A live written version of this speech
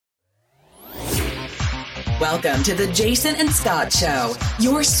Welcome to the Jason and Scott Show,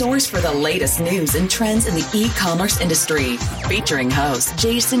 your source for the latest news and trends in the e-commerce industry. Featuring host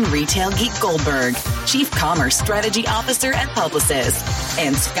Jason Retail Geek Goldberg, Chief Commerce Strategy Officer and Publicist,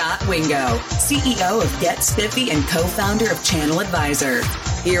 and Scott Wingo, CEO of Get Spiffy and co-founder of Channel Advisor.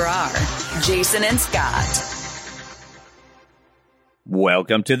 Here are Jason and Scott.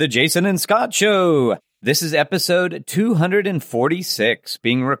 Welcome to the Jason and Scott Show. This is episode 246,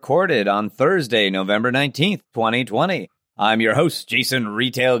 being recorded on Thursday, November 19th, 2020. I'm your host, Jason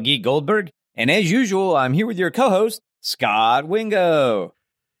Retail Geek Goldberg, and as usual, I'm here with your co-host, Scott Wingo.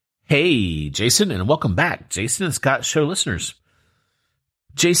 Hey, Jason, and welcome back, Jason and Scott Show listeners.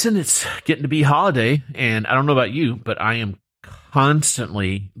 Jason, it's getting to be holiday, and I don't know about you, but I am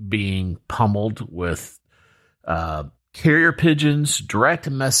constantly being pummeled with carrier pigeons, direct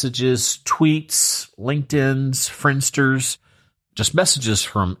messages, tweets, LinkedIn's, Friendsters, just messages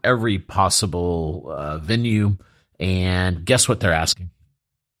from every possible venue. And guess what they're asking?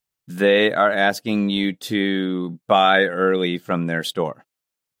 They are asking you to buy early from their store.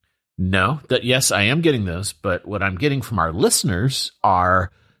 No, yes, I am getting those. But what I'm getting from our listeners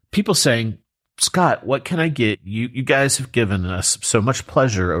are people saying, Scott, what can I get? You guys have given us so much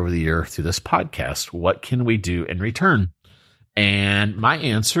pleasure over the year through this podcast. What can we do in return? And my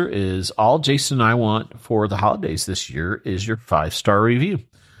answer is all Jason and I want for the holidays this year is your 5-star review.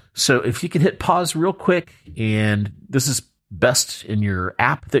 So if you could hit pause real quick, and this is best in your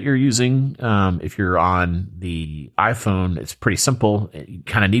app that you're using. If you're on the iPhone, it's pretty simple. You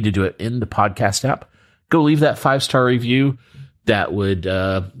kind of need to do it in the podcast app. Go leave that 5-star review. That would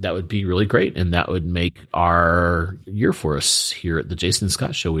be really great, and that would make our year for us here at the Jason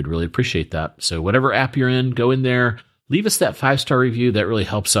Scott Show. We'd really appreciate that. So whatever app you're in, go in there, leave us that 5-star review. That really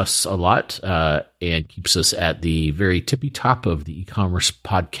helps us a lot and keeps us at the very tippy top of the e-commerce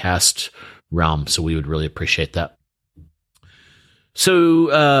podcast realm. So we would really appreciate that.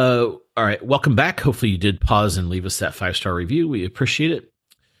 So, all right, welcome back. Hopefully you did pause and leave us that 5-star review. We appreciate it.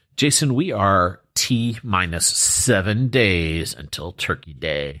 Jason, we are T-7 days until Turkey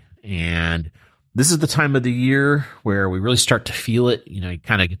Day. And this is the time of the year where we really start to feel it. You know, you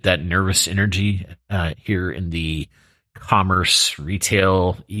kind of get that nervous energy here in the commerce,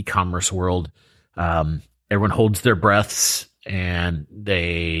 retail, e-commerce world. Everyone holds their breaths, and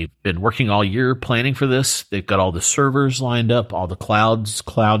they've been working all year planning for this. They've got all the servers lined up, all the clouds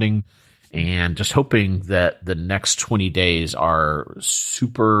clouding, and just hoping that the next 20 days are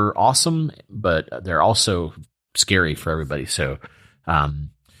super awesome, but they're also scary for everybody. So, and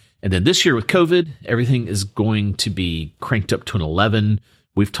then this year with COVID, everything is going to be cranked up to an 11.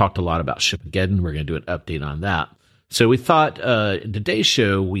 We've talked a lot about Shipageddon. We're going to do an update on that. So we thought in today's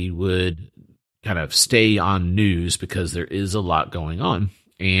show, we would kind of stay on news because there is a lot going on.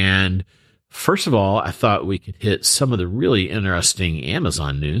 And first of all, I thought we could hit some of the really interesting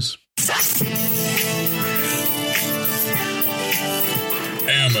Amazon news.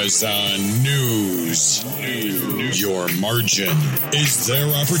 Amazon News. Your margin is their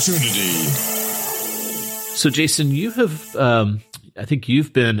opportunity. So, Jason, you have, I think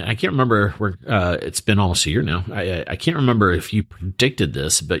you've been, I can't remember where, it's been almost a year now. I can't remember if you predicted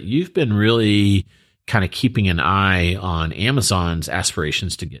this, but you've been really kind of keeping an eye on Amazon's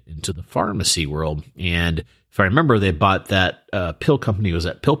aspirations to get into the pharmacy world. And if I remember, they bought that pill company, was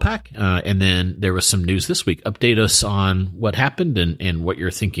that PillPack? And then there was some news this week. Update us on what happened and what you're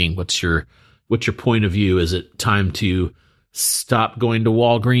thinking. What's your point of view? Is it time to stop going to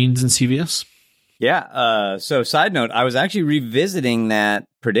Walgreens and CVS? Yeah. So side note, I was actually revisiting that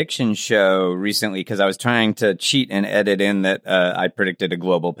prediction show recently because I was trying to cheat and edit in that I predicted a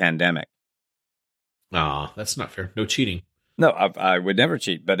global pandemic. Oh, that's not fair. No cheating. No, I would never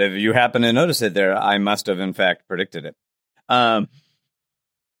cheat. But if you happen to notice it there, I must have, in fact, predicted it. But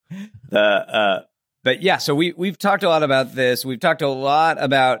yeah, so we've talked a lot about this. We've talked a lot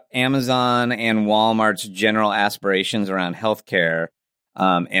about Amazon and Walmart's general aspirations around healthcare.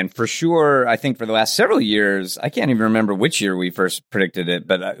 And for sure, I think for the last several years, I can't even remember which year we first predicted it,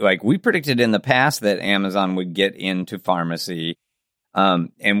 but like we predicted in the past that Amazon would get into pharmacy. And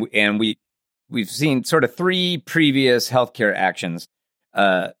we've seen sort of 3 previous healthcare actions.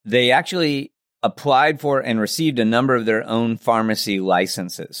 They actually applied for and received a number of their own pharmacy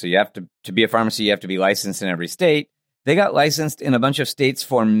licenses. So you have to be a pharmacy, you have to be licensed in every state. They got licensed in a bunch of states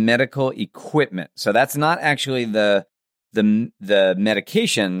for medical equipment. So that's not actually the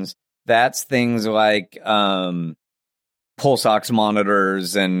medications. That's things like pulse ox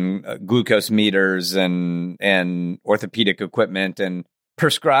monitors and glucose meters and orthopedic equipment and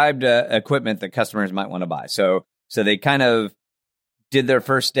prescribed equipment that customers might want to buy. So they kind of did their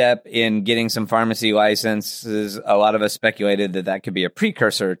first step in getting some pharmacy licenses. A lot of us speculated that could be a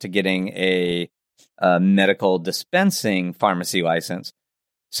precursor to getting a medical dispensing pharmacy license.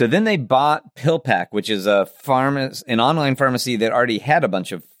 So then they bought PillPack, which is an online pharmacy that already had a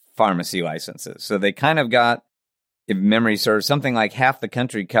bunch of pharmacy licenses. So they kind of got, if memory serves, something like half the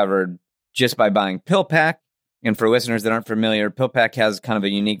country covered just by buying PillPack. And for listeners that aren't familiar, PillPack has kind of a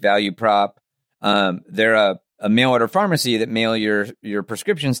unique value prop. They're a mail order pharmacy that mail your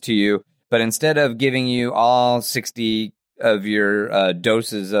prescriptions to you, but instead of giving you all 60 of your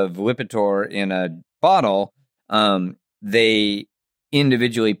doses of Lipitor in a bottle, they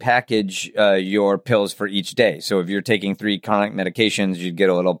individually package your pills for each day. So if you're taking 3 chronic medications, you'd get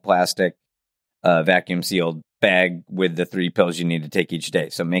a little plastic vacuum sealed bag with the 3 pills you need to take each day.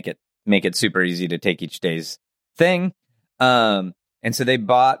 So make it super easy to take each day's thing. And so they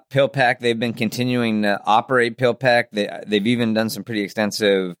bought PillPack. They've been continuing to operate PillPack. They've even done some pretty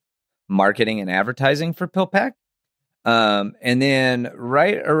extensive marketing and advertising for PillPack. And then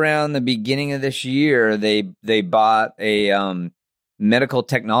right around the beginning of this year, they bought a medical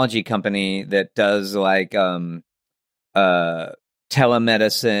technology company that does like telemedicine,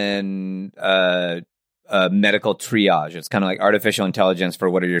 medical triage. It's kind of like artificial intelligence for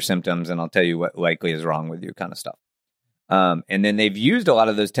what are your symptoms, and I'll tell you what likely is wrong with you kind of stuff. And then they've used a lot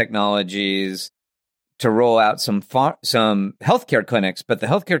of those technologies to roll out some healthcare clinics, but the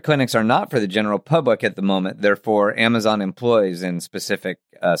healthcare clinics are not for the general public at the moment. They're for Amazon employees in specific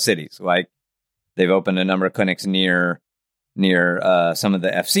cities. Like they've opened a number of clinics near some of the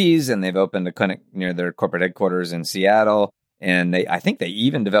FCs, and they've opened a clinic near their corporate headquarters in Seattle. And I think they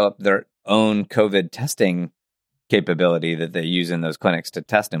even developed their own COVID testing capability that they use in those clinics to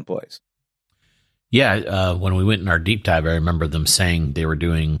test employees. Yeah, when we went in our deep dive, I remember them saying they were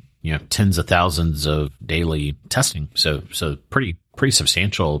doing tens of thousands of daily testing. So pretty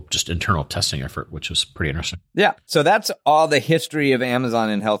substantial just internal testing effort, which was pretty interesting. Yeah, so that's all the history of Amazon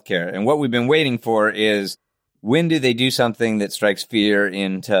in healthcare. And what we've been waiting for is, when do they do something that strikes fear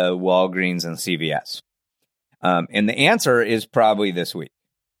into Walgreens and CVS? And the answer is probably this week.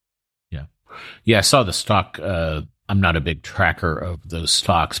 Yeah, I saw the stock. I'm not a big tracker of those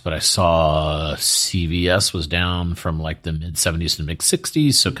stocks, but I saw CVS was down from like the mid 70s to mid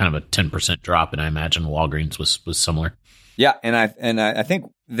 60s, so kind of a 10% drop, and I imagine Walgreens was similar. Yeah, and I think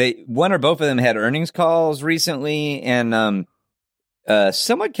one or both of them had earnings calls recently, and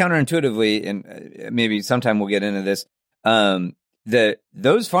somewhat counterintuitively, and maybe sometime we'll get into this.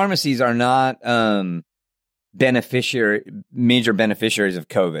 Those pharmacies are not major beneficiaries of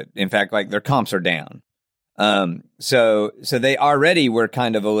COVID. In fact, like their comps are down. So they already were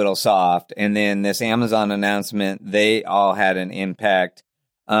kind of a little soft, and then this Amazon announcement, they all had an impact.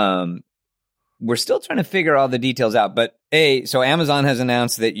 We're still trying to figure all the details out, but so Amazon has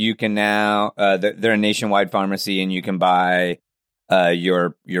announced that you can now, they're a nationwide pharmacy, and you can buy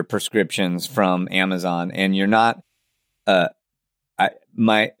your prescriptions from Amazon, and you're not.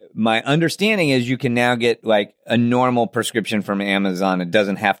 My understanding is you can now get like a normal prescription from Amazon. It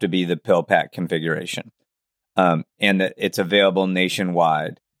doesn't have to be the PillPack configuration. And that it's available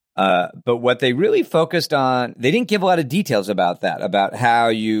nationwide. But what they really focused on, they didn't give a lot of details about that, about how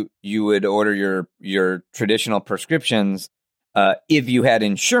you would order your traditional prescriptions if you had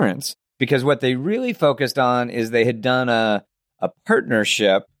insurance. Because what they really focused on is they had done a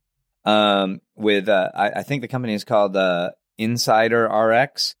partnership with, I think the company is called Insider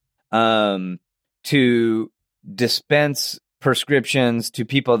RX, to dispense prescriptions to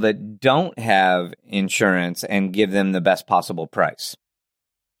people that don't have insurance and give them the best possible price.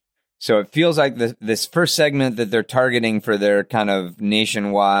 So it feels like this first segment that they're targeting for their kind of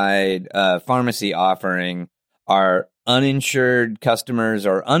nationwide pharmacy offering are uninsured customers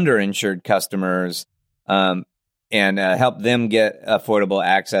or underinsured customers, and help them get affordable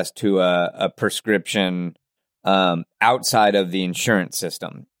access to a prescription outside of the insurance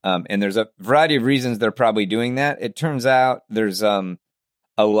system. And there's a variety of reasons they're probably doing that. It turns out there's a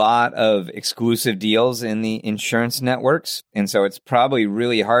lot of exclusive deals in the insurance networks. And so it's probably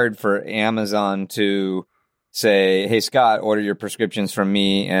really hard for Amazon to say, hey, Scott, order your prescriptions from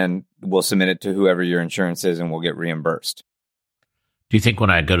me and we'll submit it to whoever your insurance is and we'll get reimbursed. Do you think when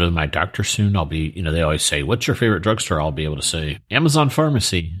I go to my doctor soon, I'll be, they always say, what's your favorite drugstore? I'll be able to say Amazon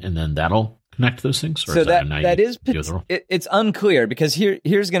Pharmacy, and then that'll connect those things? Or so it's unclear, because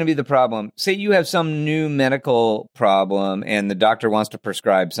here's going to be the problem. Say you have some new medical problem and the doctor wants to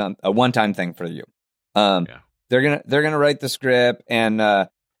prescribe a one-time thing for you. They're gonna write the script, and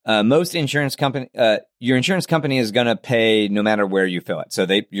most insurance company, your insurance company is going to pay no matter where you fill it. So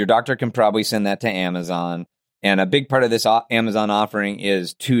your doctor can probably send that to Amazon, And a big part of this Amazon offering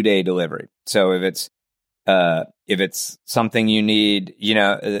is 2-day delivery. So if it's something you need,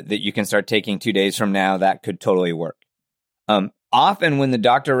 that you can start taking 2 days from now, that could totally work. Often when the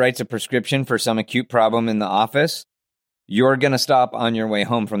doctor writes a prescription for some acute problem in the office, you're going to stop on your way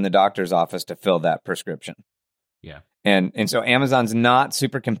home from the doctor's office to fill that prescription. Yeah. And so Amazon's not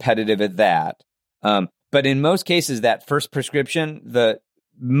super competitive at that. But in most cases, that first prescription, the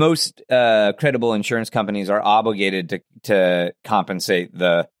most credible insurance companies are obligated to compensate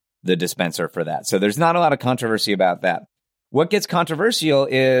the dispenser for that. So there's not a lot of controversy about that. What gets controversial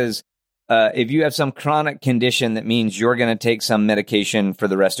is if you have some chronic condition that means you're going to take some medication for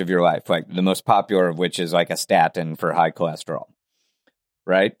the rest of your life, like the most popular of which is like a statin for high cholesterol,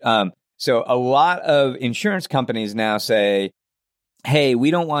 right? So a lot of insurance companies now say, hey, we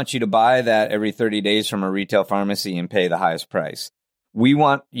don't want you to buy that every 30 days from a retail pharmacy and pay the highest price. We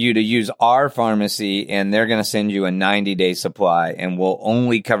want you to use our pharmacy, and they're going to send you a 90-day supply, and we'll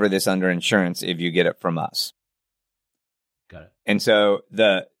only cover this under insurance if you get it from us. Got it. And so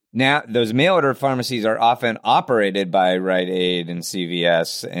now those mail order pharmacies are often operated by Rite Aid and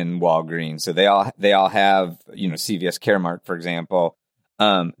CVS and Walgreens. So they all have, CVS Caremark, for example,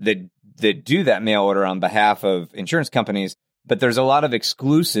 that do that mail order on behalf of insurance companies. But there's a lot of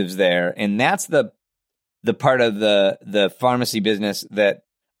exclusives there, and that's the part of the pharmacy business that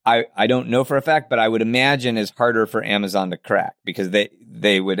I don't know for a fact, but I would imagine is harder for Amazon to crack, because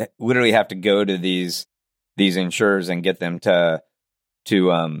they would literally have to go to these insurers and get them to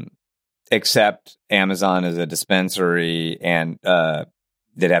accept Amazon as a dispensary, and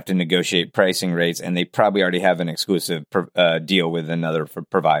they'd have to negotiate pricing rates, and they probably already have an exclusive deal with another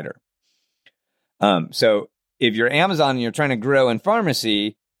provider. So if you're Amazon and you're trying to grow in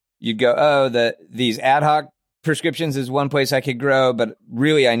pharmacy, you'd go, these ad hoc prescriptions is one place I could grow, but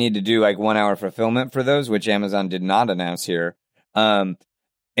really I need to do like 1 hour fulfillment for those, which Amazon did not announce here. And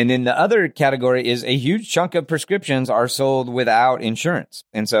then the other category is a huge chunk of prescriptions are sold without insurance.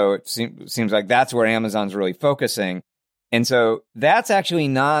 And so it seems like that's where Amazon's really focusing. And so that's actually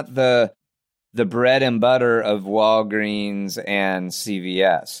not the bread and butter of Walgreens and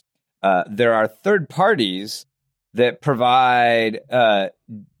CVS. There are third parties that provide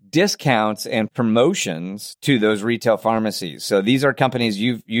discounts and promotions to those retail pharmacies. So these are companies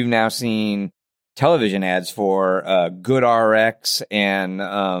you've now seen television ads for, GoodRx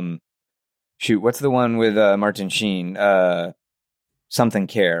and what's the one with Martin Sheen? Something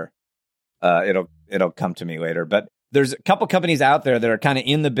Care. It'll come to me later. But there's a couple companies out there that are kind of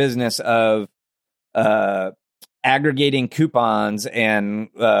in the business of aggregating coupons and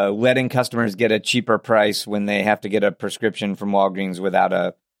letting customers get a cheaper price when they have to get a prescription from Walgreens without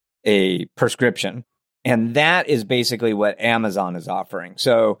a prescription. And that is basically what Amazon is offering.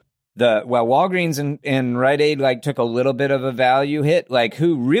 So Walgreens and Rite Aid took a little bit of a value hit,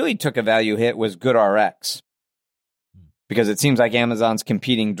 who really took a value hit was GoodRx, because it seems like Amazon's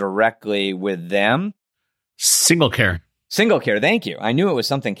competing directly with them. Single Care. Thank you. I knew it was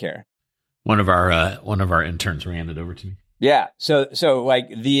Something Care. One of our interns ran it over to me. Yeah. So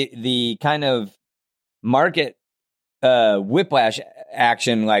the kind of market whiplash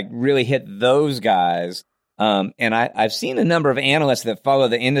action really hit those guys. And I've seen a number of analysts that follow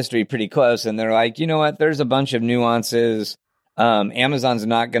the industry pretty close, and they're like, you know what? There's a bunch of nuances. Amazon's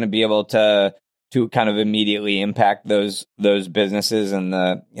not going to be able to kind of immediately impact those businesses, and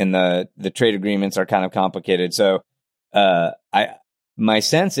the trade agreements are kind of complicated. So my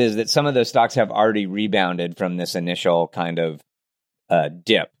sense is that some of those stocks have already rebounded from this initial kind of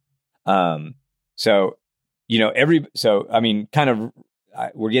dip.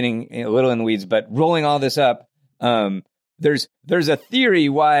 We're getting a little in the weeds, but rolling all this up, there's a theory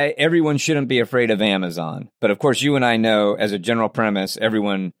why everyone shouldn't be afraid of Amazon. But of course, you and I know as a general premise,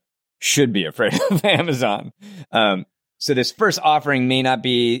 everyone should be afraid of Amazon. So this first offering may not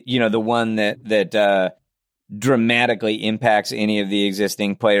be, the one that dramatically impacts any of the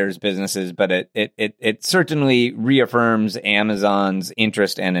existing players' businesses, but it certainly reaffirms Amazon's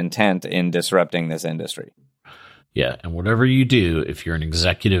interest and intent in disrupting this industry. Yeah, and whatever you do, if you're an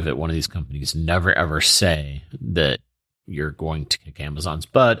executive at one of these companies, never ever say that you're going to kick Amazon's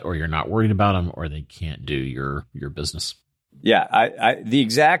butt, or you're not worried about them, or they can't do your business. Yeah, the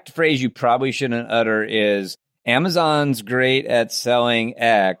exact phrase you probably shouldn't utter is, Amazon's great at selling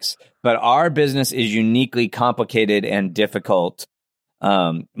X, but our business is uniquely complicated and difficult,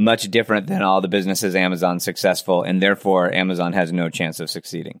 much different than all the businesses Amazon's successful, and therefore Amazon has no chance of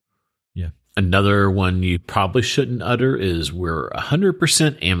succeeding. Yeah. Another one you probably shouldn't utter is, we're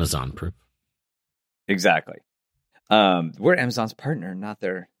 100% Amazon proof. Exactly. We're Amazon's partner, not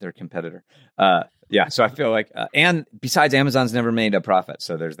their competitor. Yeah, so I feel like, and besides, Amazon's never made a profit,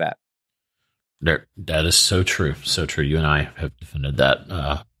 so there's that. That is so true. So true. You and I have defended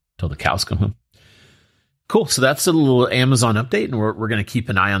that till the cows come home. Cool. So that's a little Amazon update, and we're going to keep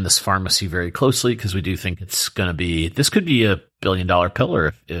an eye on this pharmacy very closely because we do think it's going to be, this could be $1 billion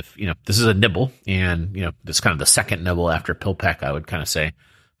pillar if this is a nibble, and this is kind of the second nibble after PillPack, I would kind of say.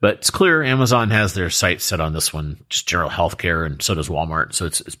 But it's clear Amazon has their sights set on this one, just general healthcare, and so does Walmart. So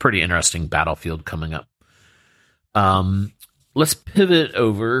it's pretty interesting battlefield coming up. Let's pivot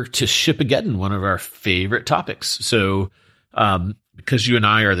over to Shipageddon, one of our favorite topics. So because you and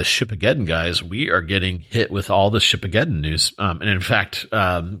I are the Shipageddon guys, we are getting hit with all the Shipageddon news. And in fact,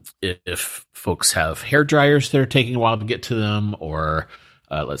 if folks have hair dryers that are taking a while to get to them, or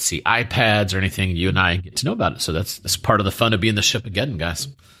let's see, iPads or anything, you and I get to know about it. So that's part of the fun of being the Shipageddon guys.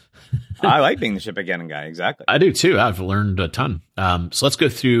 I like being the Shipageddon guy. Exactly. I do too. I've learned a ton. So let's go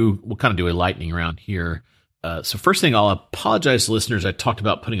through, we'll kind of do a lightning round here. So first thing, I'll apologize to listeners. I talked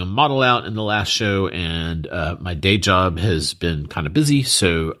about putting a model out in the last show, and my day job has been kind of busy,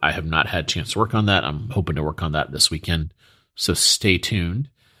 so I have not had a chance to work on that. I'm hoping to work on that this weekend, so stay tuned.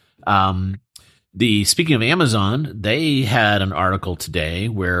 Speaking of Amazon, they had an article today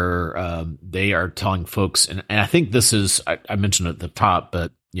where they are telling folks, and I think this is, I mentioned it at the top,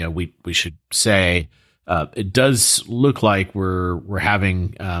 but we should say it does look like we're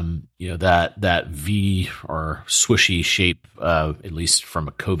having that V or swishy shape, at least from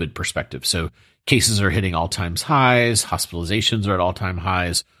a COVID perspective. So cases are hitting all-time highs, hospitalizations are at all-time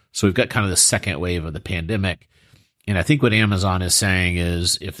highs. So we've got kind of the second wave of the pandemic. And I think what Amazon is saying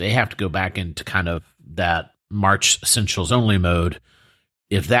is if they have to go back into kind of that March essentials only mode,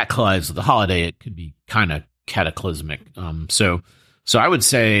 if that collides with the holiday, it could be kind of cataclysmic. So I would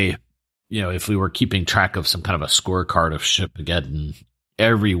say, if we were keeping track of some kind of a scorecard of Shipageddon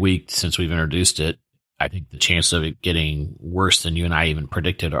every week since we've introduced it, I think the chance of it getting worse than you and I even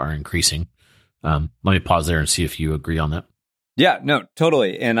predicted are increasing. Let me pause there and see if you agree on that. Yeah, no,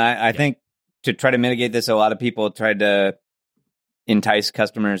 totally. And I think to try to mitigate this, a lot of people tried to entice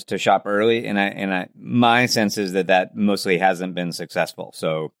customers to shop early, and my sense is that mostly hasn't been successful.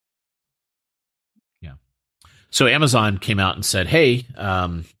 So, yeah. So Amazon came out and said, "Hey,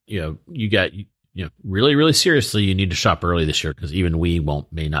 you got really, really seriously, you need to shop early this year because even we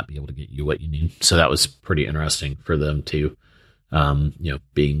may not be able to get you what you need." So that was pretty interesting for them to,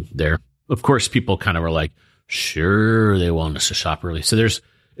 being there. Of course, people kind of were like, "Sure, they want us to shop early." So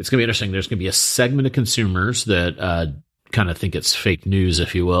it's going to be interesting. There's going to be a segment of consumers that kind of think it's fake news,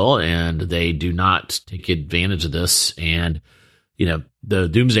 if you will, and they do not take advantage of this. And, the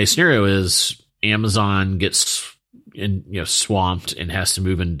doomsday scenario is Amazon gets swamped and has to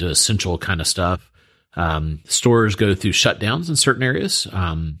move into essential kind of stuff. Stores go through shutdowns in certain areas.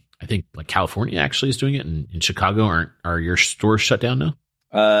 I think like California actually is doing it. In Chicago, are your stores shut down now?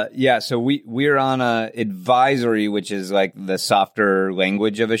 Yeah, so we're on a advisory, which is like the softer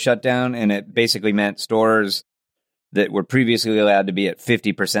language of a shutdown, and it basically meant stores that were previously allowed to be at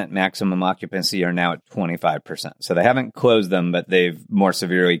 50% maximum occupancy are now at 25%. So they haven't closed them, but they've more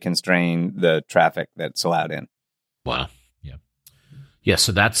severely constrained the traffic that's allowed in. Wow. Yeah. Yeah.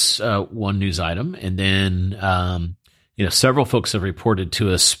 So that's one news item. And then, several folks have reported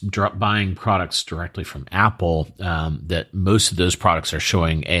to us buying products directly from Apple, that most of those products are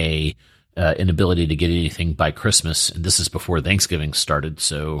showing a inability to get anything by Christmas. And this is before Thanksgiving started.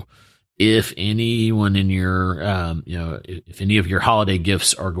 So if anyone in your, if any of your holiday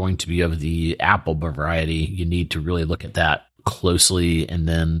gifts are going to be of the Apple variety, you need to really look at that closely. And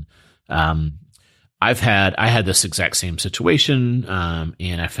then, I had this exact same situation,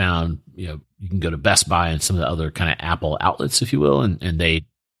 and I found, you can go to Best Buy and some of the other kind of Apple outlets, if you will, and they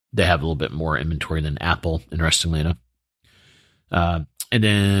have a little bit more inventory than Apple, interestingly enough. And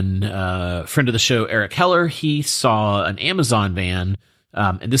then friend of the show, Eric Heller, he saw an Amazon van,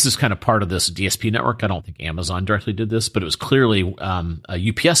 and this is kind of part of this DSP network. I don't think Amazon directly did this, but it was clearly a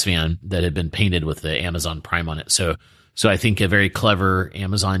UPS van that had been painted with the Amazon Prime on it. So I think a very clever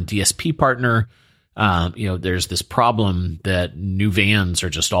Amazon DSP partner. There's this problem that new vans are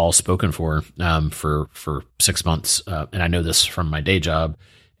just all spoken for 6 months. And I know this from my day job.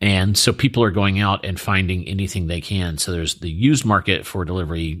 And so people are going out and finding anything they can. So there's the used market for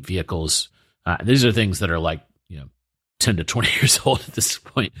delivery vehicles. These are things that are like, 10 to 20 years old at this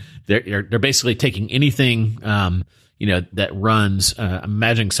point. They're basically taking anything, that runs. I'm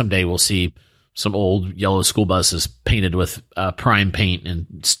imagining someday we'll see some old yellow school buses painted with Prime paint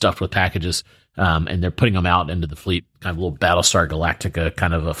and stuffed with packages. And they're putting them out into the fleet, kind of a little Battlestar Galactica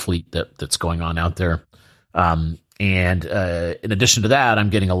kind of a fleet that's going on out there. And in addition to that,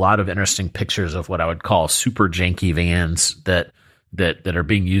 I'm getting a lot of interesting pictures of what I would call super janky vans that are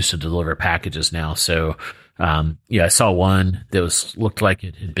being used to deliver packages now. So, I saw one that looked like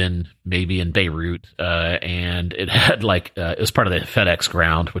it had been maybe in Beirut, and it had it was part of the FedEx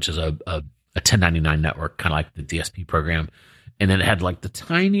Ground, which is a 1099 network, kind of like the DSP program. And then it had the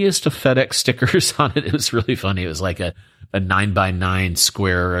tiniest of FedEx stickers on it. It was really funny. It was like a 9x9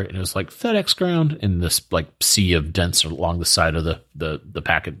 square, and it was like FedEx Ground in this sea of dents along the side of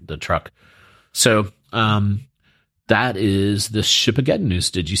the truck. So that is the Shipageddon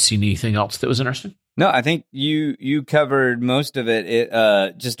news. Did you see anything else that was interesting? No, I think you covered most of it.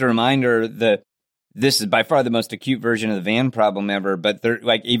 Just a reminder that this is by far the most acute version of the van problem ever, but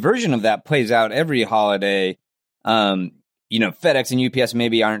a version of that plays out every holiday. FedEx and UPS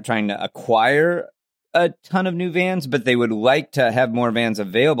maybe aren't trying to acquire a ton of new vans, but they would like to have more vans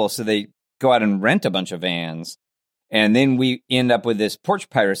available, so they go out and rent a bunch of vans. And then we end up with this porch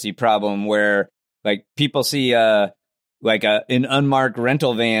piracy problem where people see an unmarked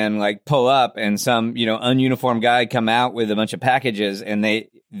rental van pull up, and some ununiformed guy come out with a bunch of packages, and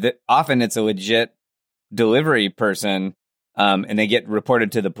often it's a legit delivery person, and they get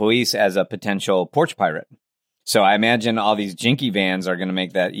reported to the police as a potential porch pirate. So I imagine all these jinky vans are going to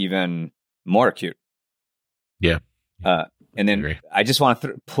make that even more acute. Yeah. And then I just want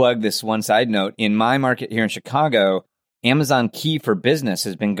to plug this one side note. In my market here in Chicago, Amazon Key for Business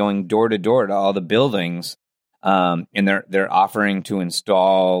has been going door to door to all the buildings, and they're offering to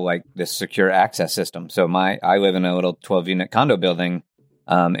install this secure access system. So I live in a little 12-unit condo building,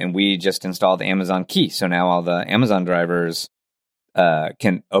 and we just installed the Amazon Key. So now all the Amazon drivers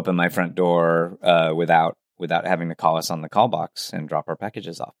can open my front door without having to call us on the call box and drop our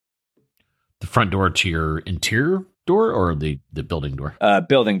packages off. The front door to your interior door or the building door?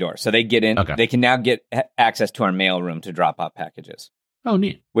 Building door. So they get in. Okay. They can now get access to our mail room to drop off packages. Oh,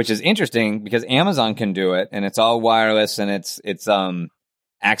 neat. Which is interesting because Amazon can do it, and it's all wireless, and it's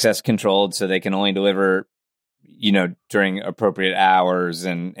access controlled, so they can only deliver, during appropriate hours,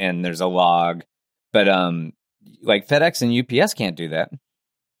 and there's a log. But FedEx and UPS can't do that.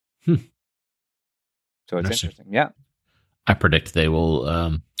 So it's interesting. Yeah. I predict they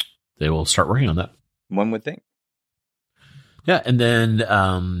will start working on that. One would think. Yeah. And then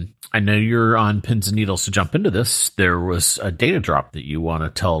I know you're on pins and needles to jump into this. There was a data drop that you want to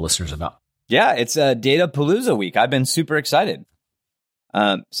tell listeners about. Yeah, it's a Data Palooza week. I've been super excited.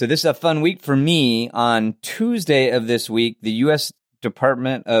 So this is a fun week for me. On Tuesday of this week, the U.S.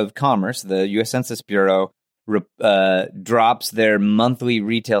 Department of Commerce, the U.S. Census Bureau, drops their monthly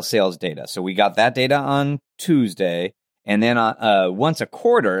retail sales data. So we got that data on Tuesday, and then once a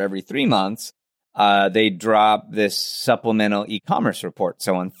quarter, every 3 months, they drop this supplemental e-commerce report.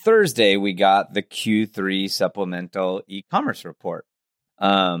 So on Thursday, we got the Q3 supplemental e-commerce report.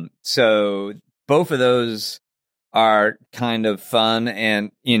 So both of those are kind of fun,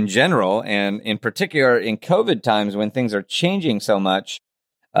 and in general, and in particular in COVID times when things are changing so much,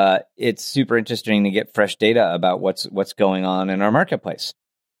 it's super interesting to get fresh data about what's going on in our marketplace.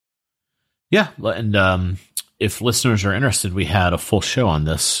 Yeah, and if listeners are interested, we had a full show on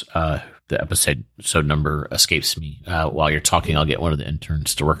this. The episode number escapes me. While you're talking, I'll get one of the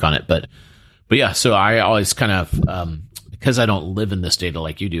interns to work on it. But yeah, so I always kind of because I don't live in this data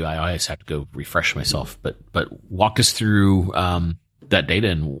like you do, I always have to go refresh myself. But walk us through that data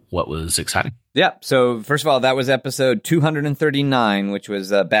and what was exciting. Yeah. So first of all, that was episode 239, which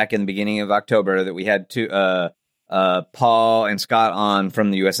was back in the beginning of October, that we had Paul and Scott on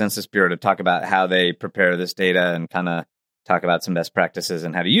from the U.S. Census Bureau to talk about how they prepare this data and kind of talk about some best practices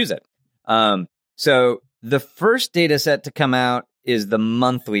and how to use it. So the first data set to come out is the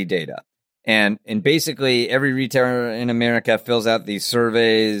monthly data. And basically every retailer in America fills out these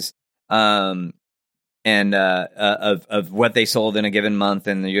surveys of what they sold in a given month,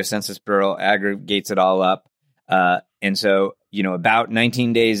 and the U.S. Census Bureau aggregates it all up. And so, about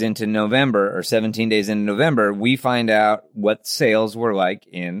 19 days into November or 17 days into November, we find out what sales were like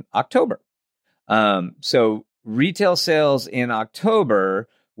in October. So retail sales in October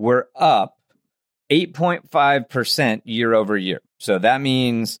were up 8.5% year over year. So that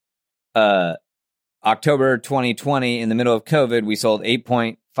means October 2020, in the middle of COVID, we sold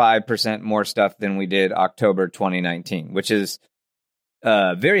 8.5% more stuff than we did October 2019, which is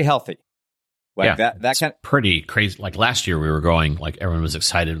very healthy. That kind of pretty crazy. Like last year, we were going, everyone was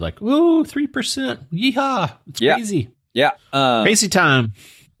excited, "Ooh, 3%, yeehaw! It's crazy, crazy time."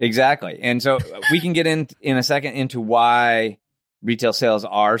 Exactly, and so we can get in a second into why retail sales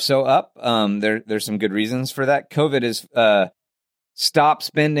are so up. There's some good reasons for that. COVID is stopped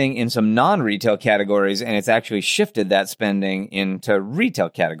spending in some non-retail categories, and it's actually shifted that spending into retail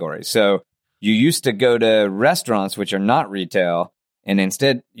categories. So you used to go to restaurants, which are not retail, and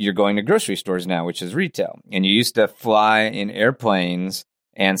instead you're going to grocery stores now, which is retail. And you used to fly in airplanes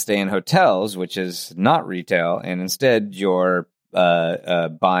and stay in hotels, which is not retail, and instead you're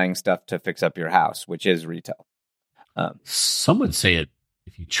buying stuff to fix up your house, which is retail. Some would say it,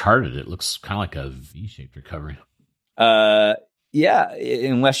 if you charted it, looks kind of like a V-shaped recovery. Yeah,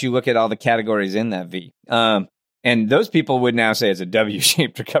 unless you look at all the categories in that V. And those people would now say it's a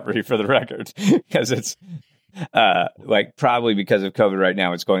W-shaped recovery, for the record, because it's probably because of COVID right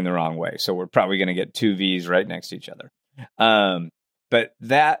now, it's going the wrong way. So we're probably going to get two Vs right next to each other. But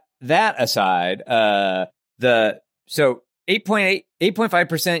that aside, so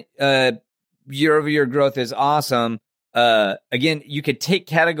 8.5% year-over-year growth is awesome. Again, you could take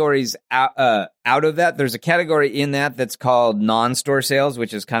categories out of that. There's a category in that that's called non-store sales,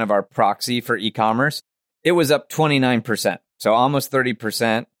 which is kind of our proxy for e-commerce. It was up 29%, so almost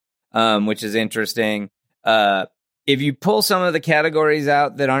 30%, which is interesting. If you pull some of the categories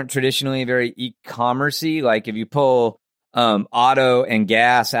out that aren't traditionally very e-commercey, like if you pull auto and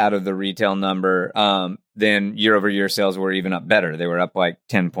gas out of the retail number, then year-over-year sales were even up better. They were up like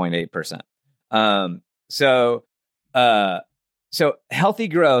 10.8%. So healthy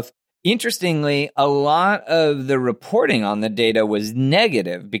growth. Interestingly, a lot of the reporting on the data was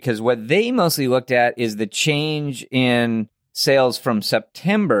negative because what they mostly looked at is the change in sales from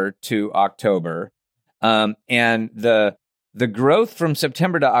September to October. And the growth from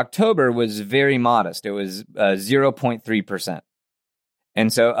September to October was very modest. It was 0.3%.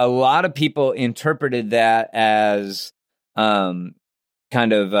 And so a lot of people interpreted that as kind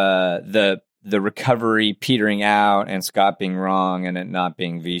of the recovery petering out and Scott being wrong and it not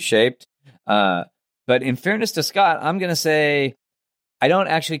being V-shaped. But in fairness to Scott, I'm going to say I don't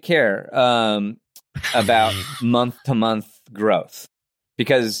actually care about month-to-month growth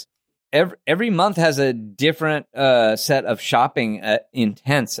because every month has a different set of shopping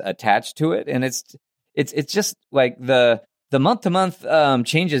intents attached to it. And it's just like the month-to-month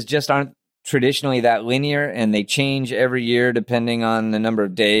changes just aren't traditionally that linear, and they change every year depending on the number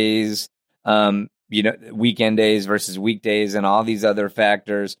of days, weekend days versus weekdays and all these other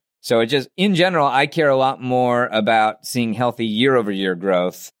factors. So it just, in general, I care a lot more about seeing healthy year-over-year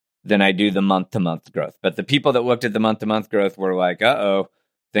growth than I do the month-to-month growth. But the people that looked at the month-to-month growth were like, uh-oh,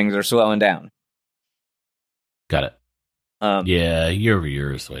 things are slowing down. Got it. Yeah,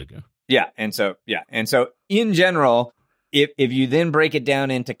 year-over-year is the way to go. Yeah, and so in general, if you then break it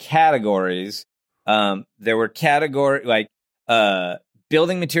down into categories, there were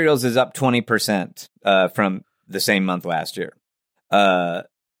building materials is up 20% from the same month last year.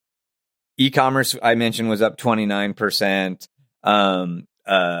 E-commerce, I mentioned, was up 29%.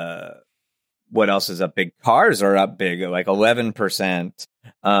 What else is up big? Cars are up big, like 11%.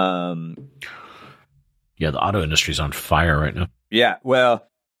 Yeah, the auto industry is on fire right now. Yeah, well,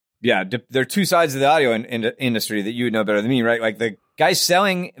 yeah, there are two sides of the audio industry that you would know better than me, right? Like the guys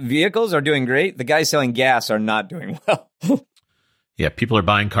selling vehicles are doing great. The guys selling gas are not doing well. Yeah, people are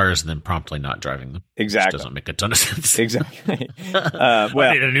buying cars and then promptly not driving them. Exactly. Which doesn't make a ton of sense. Exactly.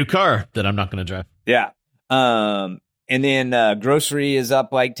 I need a new car that I'm not going to drive. Yeah. And then grocery is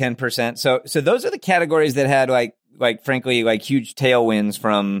up like 10%. So those are the categories that had frankly, huge tailwinds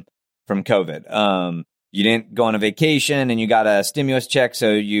from COVID. You didn't go on a vacation and you got a stimulus check,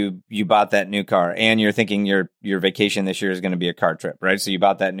 so you bought that new car, and you're thinking your vacation this year is going to be a car trip, right? So you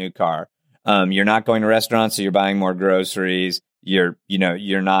bought that new car. You're not going to restaurants, so you're buying more groceries. You're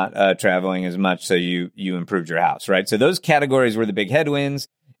not traveling as much, so you improved your house, right? So those categories were the big headwinds.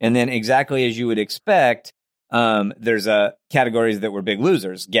 And then exactly as you would expect, there's categories that were big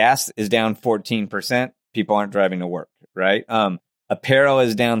losers. Gas is down 14%. People aren't driving to work, right? Apparel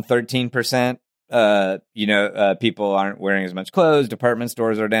is down 13%. People aren't wearing as much clothes. Department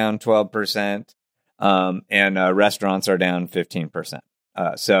stores are down 12%. And restaurants are down 15%.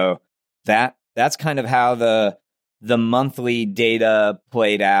 So that's kind of how the monthly data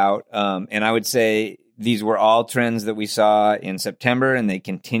played out. And I would say these were all trends that we saw in September, and they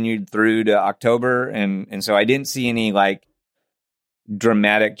continued through to October. And so I didn't see any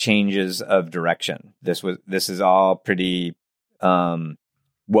dramatic changes of direction. This is all pretty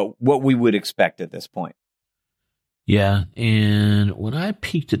what we would expect at this point. Yeah, and when I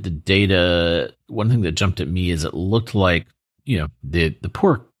peeked at the data, one thing that jumped at me is it looked like, the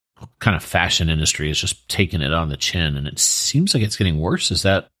poor kind of fashion industry is just taking it on the chin, and it seems like it's getting worse. Is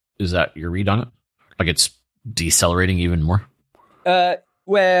that your read on it? Like it's decelerating even more?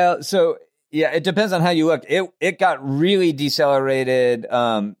 Well, so Yeah, it depends on how you look. It got really decelerated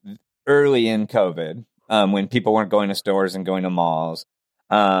early in COVID when people weren't going to stores and going to malls.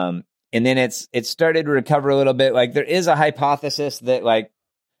 And then it started to recover a little bit. Like there is a hypothesis that like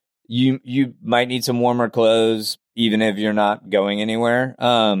you might need some warmer clothes even if you're not going anywhere.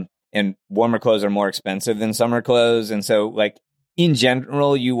 And warmer clothes are more expensive than summer clothes. And so like in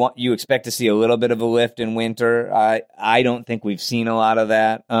general, you expect to see a little bit of a lift in winter. I don't think we've seen a lot of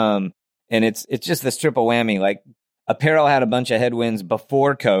that. And it's just this triple whammy. Like apparel had a bunch of headwinds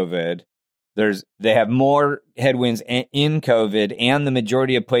before COVID. They have more headwinds in COVID, and the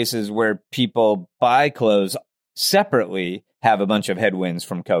majority of places where people buy clothes separately have a bunch of headwinds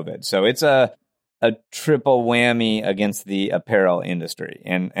from COVID. So it's a triple whammy against the apparel industry.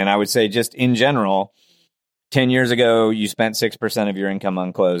 And I would say just in general, 10 years ago, you spent 6% of your income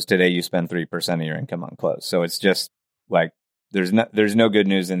on clothes. Today, you spend 3% of your income on clothes. So it's just like there's no good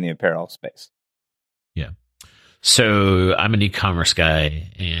news in the apparel space. Yeah. So I'm an e-commerce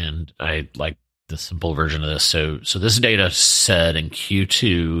guy, and I like the simple version of this. So this data said in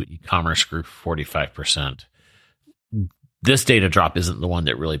Q2, e-commerce grew 45%. This data drop isn't the one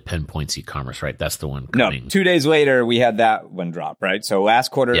that really pinpoints e-commerce, right? That's the one coming. No, 2 days later, we had that one drop, right? So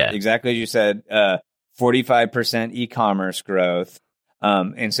last quarter, exactly as you said, 45% e-commerce growth.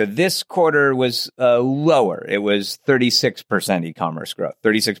 And so this quarter was lower. It was 36% e-commerce growth,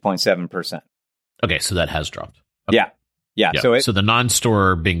 36.7%. Okay, so that has dropped. Okay. Yeah. So the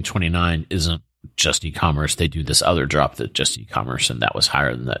non-store being 29 isn't just e-commerce. They do this other drop that's just e-commerce, and that was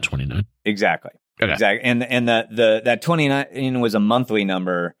higher than that 29. Exactly. Okay. Exactly. And that 29 was a monthly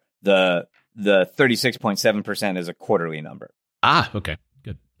number. The 36.7% is a quarterly number. Okay.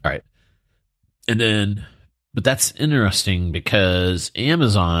 Good. All right. And then, but that's interesting because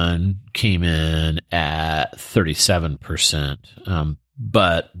Amazon came in at 37%.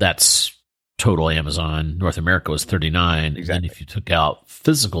 But that's total Amazon. North America was 39. Exactly. And if you took out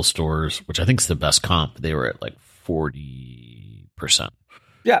physical stores, which I think is the best comp, they were at like 40%.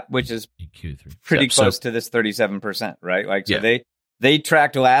 Yeah, which is Q3. pretty close to this 37%, right? Like, so they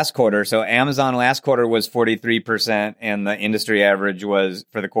tracked last quarter. So Amazon last quarter was 43%, and the industry average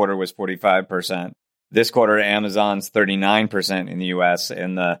for the quarter was 45%. This quarter, Amazon's 39% in the US,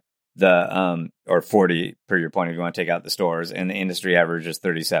 and or 40 per your point if you want to take out the stores, and the industry average is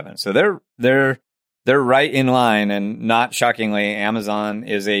 37. So they're right in line, and not shockingly, Amazon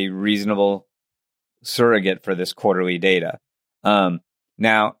is a reasonable surrogate for this quarterly data.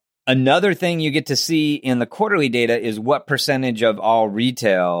 Now, another thing you get to see in the quarterly data is what percentage of all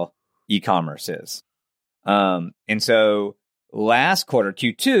retail e-commerce is. And so last quarter,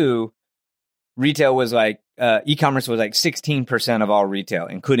 Q2, retail was like, e-commerce was like 16% of all retail,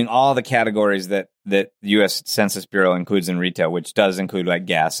 including all the categories that the U.S. Census Bureau includes in retail, which does include like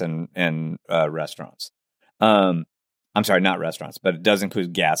gas and restaurants. I'm sorry, not restaurants, but it does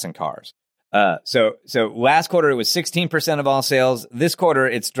include gas and cars. So last quarter it was 16% of all sales. This quarter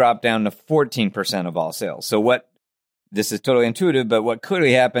it's dropped down to 14% of all sales. So this is totally intuitive, but what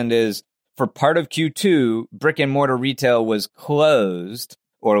clearly happened is for part of Q2, brick and mortar retail was closed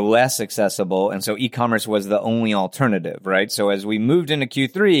or less accessible, and so e-commerce was the only alternative, right? So as we moved into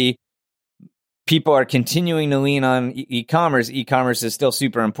Q3, people are continuing to lean on e-commerce. E-commerce is still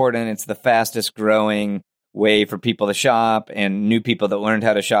super important. It's the fastest growing way for people to shop, and new people that learned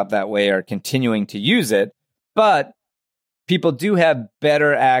how to shop that way are continuing to use it. But people do have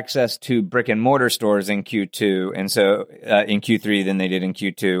better access to brick and mortar stores in Q2, and so in Q3 than they did in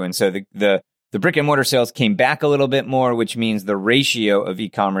Q2. And so the brick and mortar sales came back a little bit more, which means the ratio of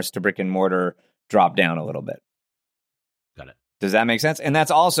e-commerce to brick and mortar dropped down a little bit. Got it. Does that make sense? And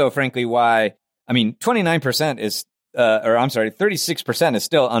that's also, frankly, why, 29% is 36% is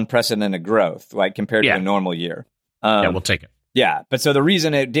still unprecedented growth, like compared to a normal year. We'll take it. Yeah. But so the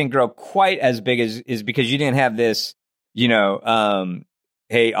reason it didn't grow quite as big is because you didn't have this,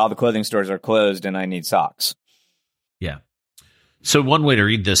 hey, all the clothing stores are closed and I need socks. Yeah. So one way to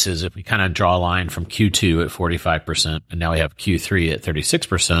read this is if we kind of draw a line from Q2 at 45%, and now we have Q3 at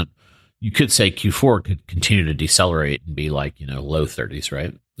 36%, you could say Q4 could continue to decelerate and be like, low 30s,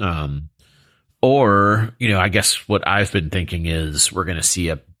 right? Or, I guess what I've been thinking is we're going to see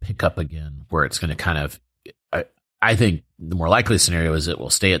a pickup again where it's going to kind of, I think the more likely scenario is it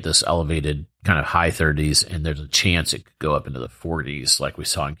will stay at this elevated kind of high 30s, and there's a chance it could go up into the 40s like we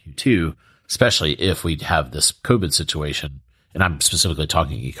saw in Q2, especially if we have this COVID situation. And I'm specifically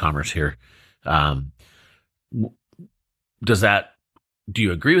talking e-commerce here. Do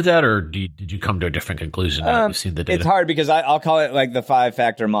you agree with that, or did you come to a different conclusion? You've seen the data? It's hard because I'll call it like the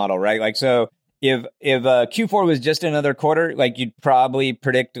 5-factor model, right? Like, so if Q4 was just another quarter, like you'd probably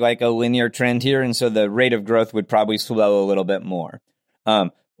predict like a linear trend here, and so the rate of growth would probably slow a little bit more.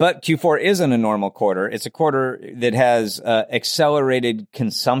 But Q4 isn't a normal quarter. It's a quarter that has accelerated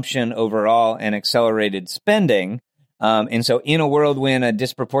consumption overall and accelerated spending. And so in a world when a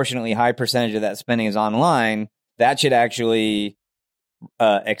disproportionately high percentage of that spending is online, that should actually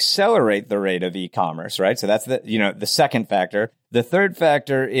accelerate the rate of e-commerce, right? So that's the second factor. The third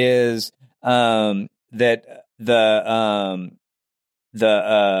factor is that the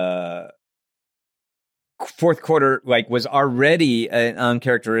fourth quarter was already an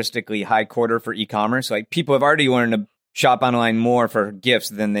uncharacteristically high quarter for e-commerce. Like people have already learned to shop online more for gifts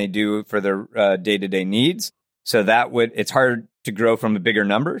than they do for their day-to-day needs. So it's hard to grow from a bigger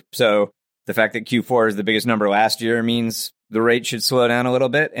number. So the fact that Q4 is the biggest number last year means the rate should slow down a little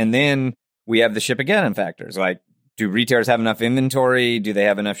bit. And then we have the ship again factors. Like, do retailers have enough inventory? Do they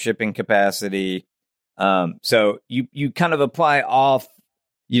have enough shipping capacity? So you kind of apply all,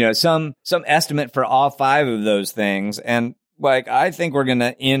 some estimate for all five of those things. And I think we're going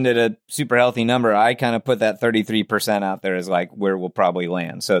to end at a super healthy number. I kind of put that 33% out there as where we'll probably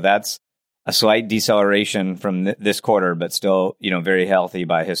land. So that's a slight deceleration from this quarter, but still, very healthy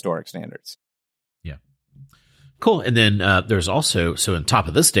by historic standards. Yeah. Cool. And then there's also, so on top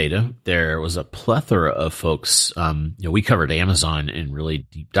of this data, there was a plethora of folks. We covered Amazon in really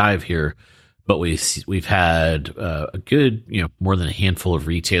deep dive here, but we've had a good, more than a handful of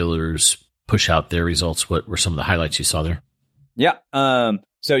retailers push out their results. What were some of the highlights you saw there? Yeah.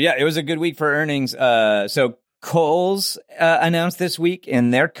 It was a good week for earnings. So Kohl's announced this week,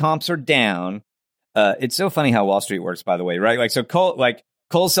 and their comps are down. It's so funny how Wall Street works, by the way, right? So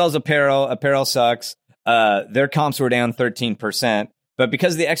Kohl's sells apparel. Apparel sucks. Their comps were down 13%, but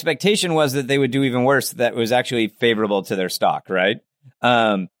because the expectation was that they would do even worse, that was actually favorable to their stock, right?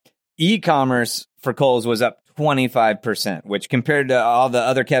 E-commerce for Kohl's was up 25%, which compared to all the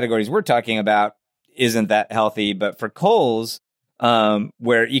other categories we're talking about isn't that healthy. But for Kohl's,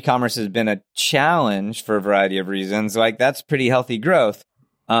 where e-commerce has been a challenge for a variety of reasons, that's pretty healthy growth.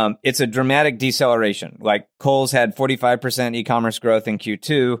 It's a dramatic deceleration. Kohl's had 45% e-commerce growth in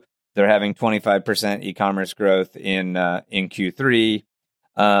Q2. They're having 25% e-commerce growth in Q3.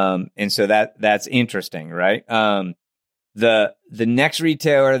 And so that's interesting, right? The next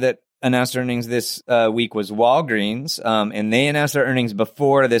retailer that announced earnings this week was Walgreens, and they announced their earnings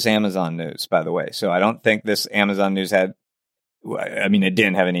before this Amazon news, by the way. So I don't think this Amazon news it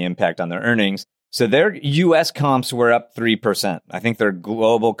didn't have any impact on their earnings. So their U.S. comps were up 3%. I think their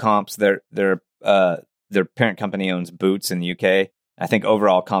global comps, their parent company owns Boots in the UK. I think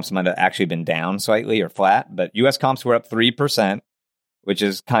overall comps might have actually been down slightly or flat, but U.S. comps were up 3%, which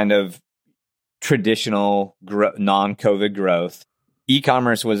is kind of traditional non-COVID growth.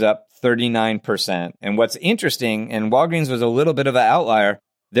 E-commerce was up 39%. And what's interesting, and Walgreens was a little bit of an outlier,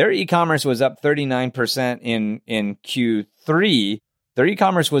 their e-commerce was up 39% in Q3. Their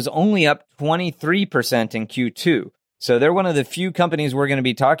e-commerce was only up 23% in Q2. So they're one of the few companies we're going to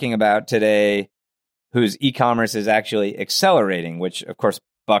be talking about today whose e-commerce is actually accelerating, which, of course,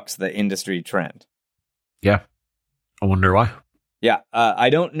 bucks the industry trend. Yeah. I wonder why. Yeah. I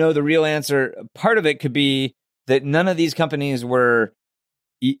don't know the real answer. Part of it could be that none of these companies were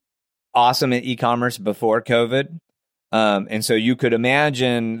awesome at e-commerce before COVID. And so you could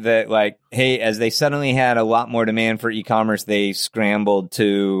imagine that, hey, as they suddenly had a lot more demand for e-commerce, they scrambled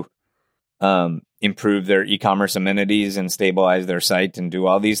to improve their e-commerce amenities and stabilize their site and do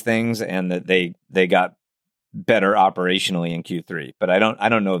all these things, and that they got better operationally in Q3. But I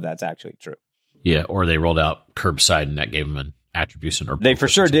don't know if that's actually true. Yeah, or they rolled out curbside and that gave them an attribution. Or they for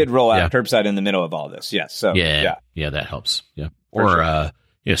sure did roll out curbside in the middle of all this. Yes. So yeah, that helps. Yeah. Or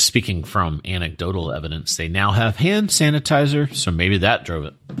speaking from anecdotal evidence, they now have hand sanitizer, so maybe that drove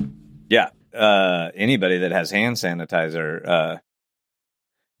it. Yeah. Anybody that has hand sanitizer,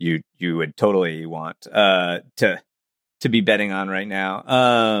 you would totally want to be betting on right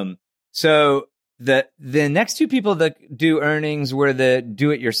now. So the next two people that do earnings were the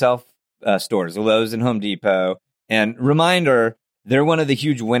do-it-yourself stores, Lowe's and Home Depot. And reminder, they're one of the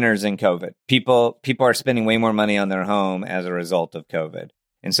huge winners in COVID. People are spending way more money on their home as a result of COVID.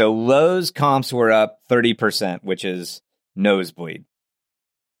 And so Lowe's comps were up 30%, which is nosebleed.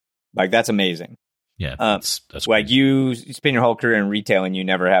 That's amazing. Yeah, that's you spend your whole career in retail and you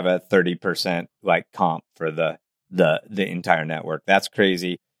never have a 30% comp for the entire network. That's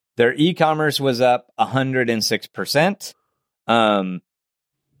crazy. Their e-commerce was up 106%.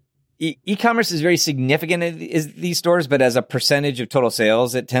 E-commerce is very significant in these stores, but as a percentage of total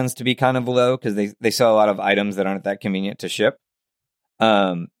sales, it tends to be kind of low because they sell a lot of items that aren't that convenient to ship.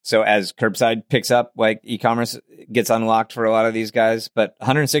 So as curbside picks up, like e-commerce gets unlocked for a lot of these guys, but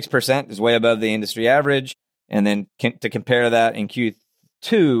 106% is way above the industry average. And then to compare that in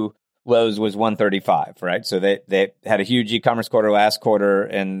Q2, Lowe's was 135, right? So they had a huge e-commerce quarter last quarter,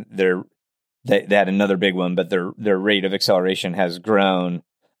 and they had another big one, but their rate of acceleration has grown.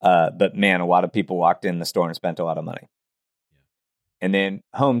 But man, a lot of people walked in the store and spent a lot of money. And then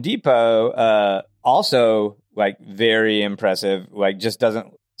Home Depot, also like very impressive, like just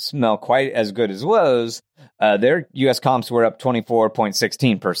doesn't smell quite as good as Lowe's. Their US comps were up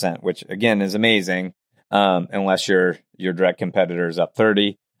 24.16%, which again is amazing. Unless your direct competitor is up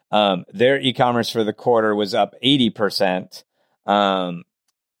 30. Their e-commerce for the quarter was up 80%. I'm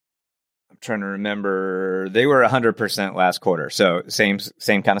trying to remember. They were 100% last quarter. So same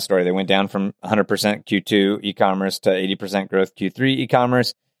kind of story. They went down from 100% Q2 e-commerce to 80% growth Q3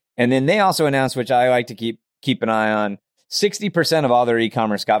 e-commerce. And then they also announced, which I like to keep an eye on, 60% of all their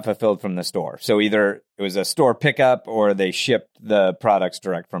e-commerce got fulfilled from the store. So either it was a store pickup or they shipped the products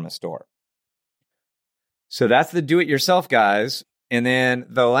direct from a store. So that's the do-it-yourself guys. And then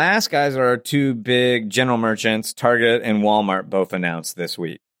the last guys are our two big general merchants, Target and Walmart, both announced this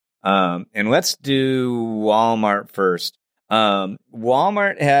week. And let's do Walmart first.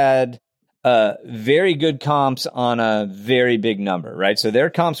 Walmart had very good comps on a very big number, right? So their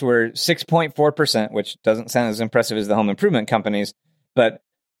comps were 6.4%, which doesn't sound as impressive as the home improvement companies. But,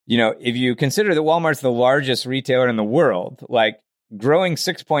 you know, if you consider that Walmart's the largest retailer in the world, like growing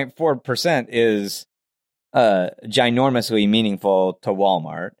 6.4% is ginormously meaningful to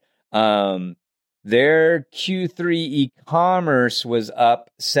Walmart. Their Q3 e-commerce was up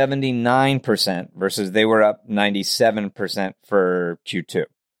 79% versus they were up 97% for Q2.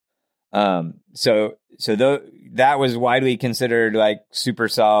 So that was widely considered like super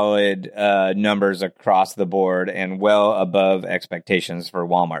solid numbers across the board and well above expectations for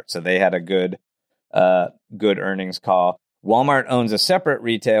Walmart. So they had a good earnings call. Walmart owns a separate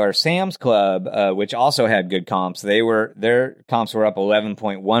retailer, Sam's Club, which also had good comps. Their comps were up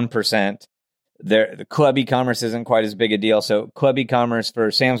 11.1%. The club e-commerce isn't quite as big a deal. So club e-commerce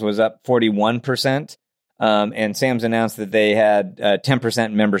for Sam's was up 41%. And Sam's announced that they had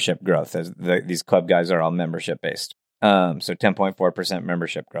 10% membership growth, as these club guys are all membership based. So 10.4%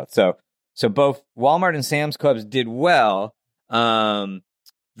 membership growth. So both Walmart and Sam's Clubs did well. What's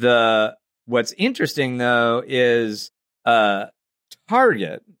interesting though is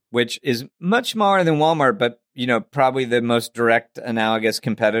Target, which is much smaller than Walmart, but you know, probably the most direct analogous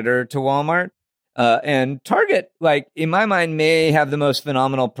competitor to Walmart. And Target, like in my mind, may have the most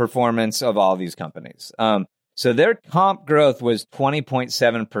phenomenal performance of all these companies. So their comp growth was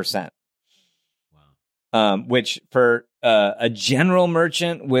 20.7%. Wow. Which for a general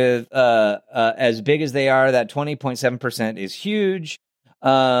merchant with as big as they are, that 20.7% is huge.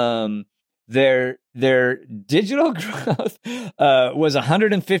 Their digital growth was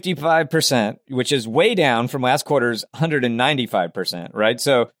 155%, which is way down from last quarter's 195%, right?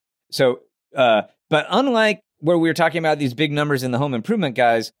 But unlike where we were talking about these big numbers in the home improvement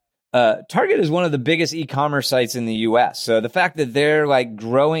guys, Target is one of the biggest e-commerce sites in the US. So the fact that they're like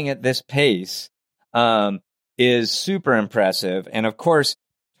growing at this pace is super impressive. And of course,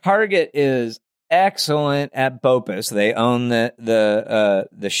 Target is excellent at BOPUS. They own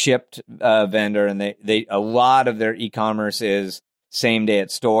the shipped vendor, and they a lot of their e-commerce is same day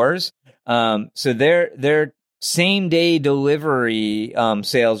at stores. So their same day delivery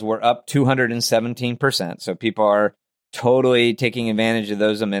sales were up 217%. So people are totally taking advantage of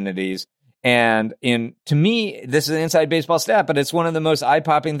those amenities. And to me, this is an inside baseball stat, but it's one of the most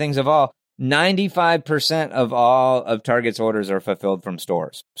eye-popping things of all. 95% of all of Target's orders are fulfilled from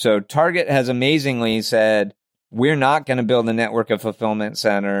stores. So Target has amazingly said, we're not going to build a network of fulfillment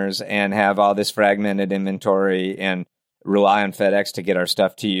centers and have all this fragmented inventory and rely on FedEx to get our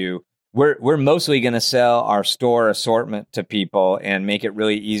stuff to you. We're mostly going to sell our store assortment to people and make it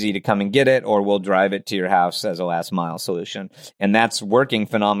really easy to come and get it, or we'll drive it to your house as a last mile solution. And that's working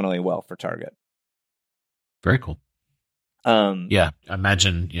phenomenally well for Target. Very cool. Yeah, I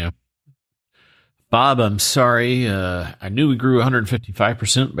imagine, Bob, I'm sorry. I knew we grew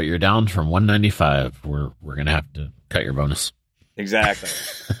 155%, but you're down from 195. We're going to have to cut your bonus. Exactly.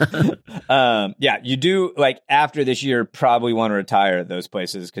 Yeah, you do, like, after this year, probably want to retire at those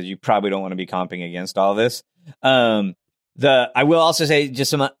places because you probably don't want to be comping against all this. I will also say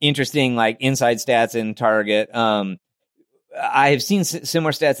just some interesting, like, inside stats in Target. I have seen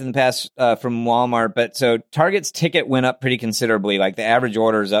similar stats in the past from Walmart, but so Target's ticket went up pretty considerably. Like the average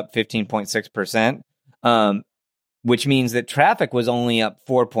order is up 15.6%, which means that traffic was only up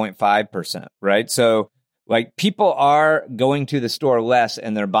 4.5%, right? So like people are going to the store less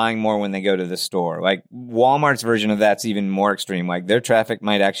and they're buying more when they go to the store. Like Walmart's version of that's even more extreme. Like their traffic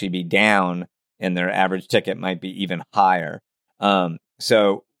might actually be down and their average ticket might be even higher.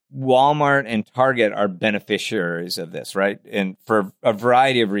 So Walmart and Target are beneficiaries of this, right? And for a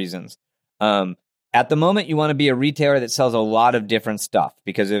variety of reasons. At the moment, you want to be a retailer that sells a lot of different stuff,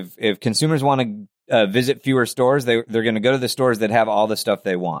 because if consumers want to visit fewer stores, they're going to go to the stores that have all the stuff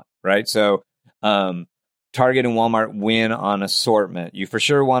they want, right? So Target and Walmart win on assortment. You for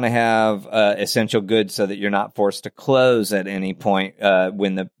sure want to have essential goods so that you're not forced to close at any point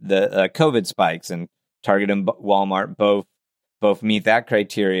when the COVID spikes. And Target and Walmart both meet that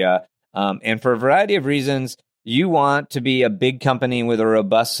criteria. And for a variety of reasons, you want to be a big company with a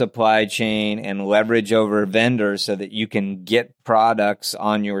robust supply chain and leverage over vendors so that you can get products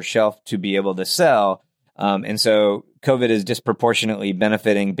on your shelf to be able to sell. And so COVID is disproportionately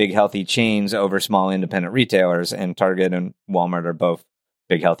benefiting big, healthy chains over small independent retailers, and Target and Walmart are both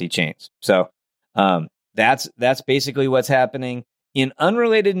big, healthy chains. So that's basically what's happening. In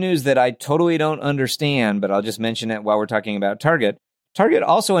unrelated news that I totally don't understand, but I'll just mention it while we're talking about Target. Target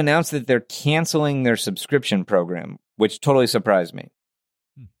also announced that they're canceling their subscription program, which totally surprised me.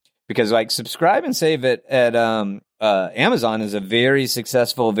 Because like Subscribe and Save at Amazon is a very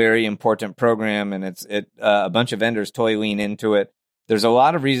successful, very important program, and a bunch of vendors totally lean into it. There's a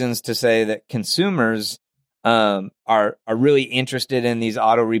lot of reasons to say that consumers are really interested in these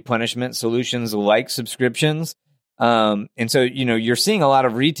auto replenishment solutions like subscriptions. And so, you're seeing a lot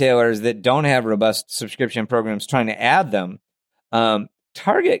of retailers that don't have robust subscription programs trying to add them.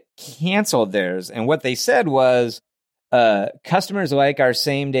 Target canceled theirs, and what they said was customers like our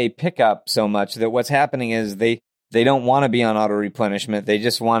same day pickup so much that what's happening is they don't want to be on auto replenishment. They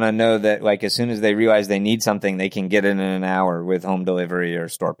just want to know that like as soon as they realize they need something, they can get it in an hour with home delivery or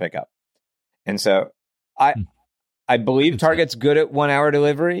store pickup. And so I believe Target's good at 1 hour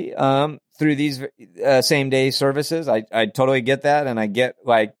delivery through these same day services. I totally get that, and I get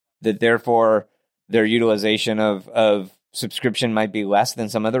like that. Therefore, their utilization of subscription might be less than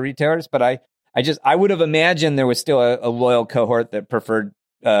some other retailers, but I would have imagined there was still a loyal cohort that preferred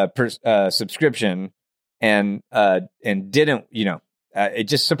subscription and didn't, it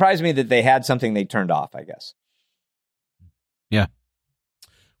just surprised me that they had something they turned off, I guess. Yeah.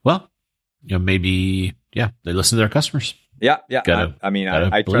 Well, maybe, they listen to their customers. Yeah.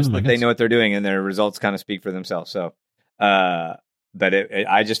 I trust that they know what they're doing, and their results kind of speak for themselves. So, but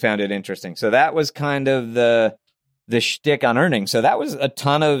I just found it interesting. So that was kind of the shtick on earnings. So that was a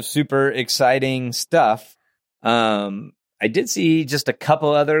ton of super exciting stuff. I did see just a couple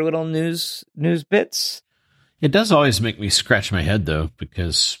other little news bits. It does always make me scratch my head though,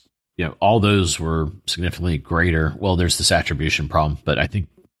 because all those were significantly greater. Well, there's this attribution problem, but I think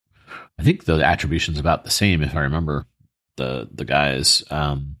the attribution's about the same if I remember the guys.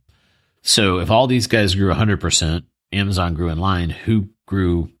 So if all these guys grew 100%, Amazon grew in line, who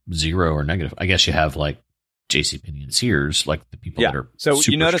grew 0 or negative? I guess you have like JCPenney and Sears, like the people that are so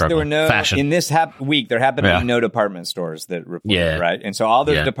super you notice there were no fashion. In this week there happened to be no department stores that reported, right? And so all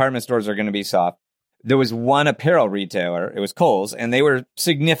those department stores are going to be soft. There was one apparel retailer, it was Kohl's, and they were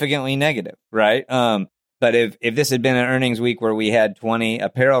significantly negative, right? But if this had been an earnings week where we had 20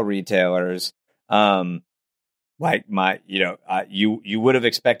 apparel retailers, like you would have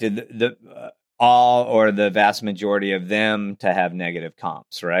expected the all or the vast majority of them to have negative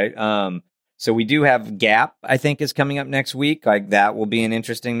comps, right? So we do have Gap, I think, is coming up next week. Like that will be an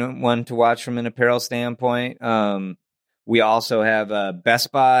interesting one to watch from an apparel standpoint. We also have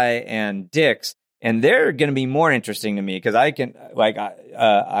Best Buy and Dick's, and they're going to be more interesting to me because I'm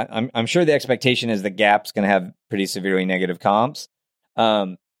sure the expectation is that Gap's going to have pretty severely negative comps.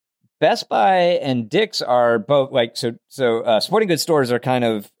 Best Buy and Dick's are both so sporting goods stores are kind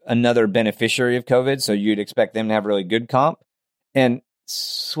of another beneficiary of COVID. So you'd expect them to have really good comp. And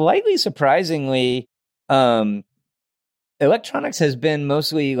slightly surprisingly, electronics has been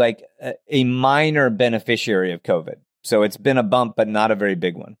mostly like a minor beneficiary of COVID. So it's been a bump, but not a very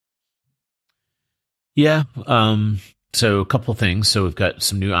big one. Yeah. So a couple of things. So we've got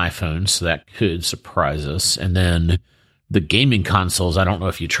some new iPhones, so that could surprise us. And then the gaming consoles, I don't know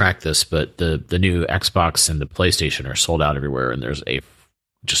if you track this, but the new Xbox and the PlayStation are sold out everywhere. And there's a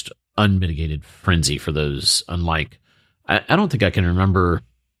just unmitigated frenzy for those. Unlike, I don't think I can remember,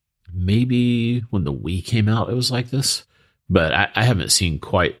 maybe when the Wii came out, it was like this, but I haven't seen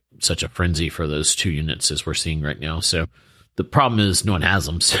quite such a frenzy for those two units as we're seeing right now. So The problem is no one has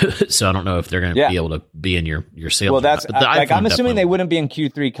them, so I don't know if they're going to be able to be in your sales. Well, that's I'm assuming they would. wouldn't be in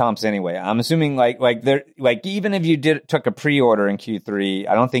Q3 comps anyway. I'm assuming like they're like even if you took a pre-order in Q3,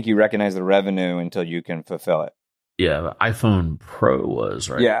 I don't think you recognize the revenue until you can fulfill it. Yeah, iPhone Pro was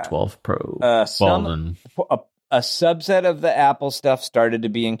right. Yeah, 12 Pro. A subset of the Apple stuff started to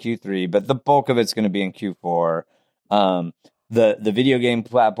be in Q3, but the bulk of it's going to be in Q4. The video game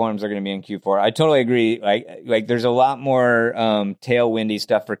platforms are going to be in Q4. I totally agree. Like there's a lot more tailwindy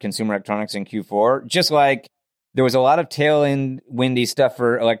stuff for consumer electronics in Q4. Just like there was a lot of tailwindy stuff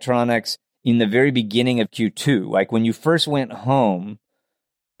for electronics in the very beginning of Q2. Like when you first went home,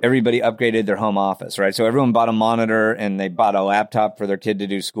 everybody upgraded their home office, right? So everyone bought a monitor and they bought a laptop for their kid to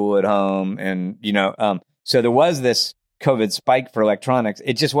do school at home, and so there was this COVID spike for electronics.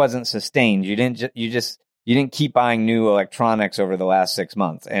 It just wasn't sustained. You didn't keep buying new electronics over the last 6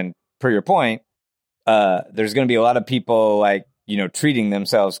 months. And per your point, there's going to be a lot of people treating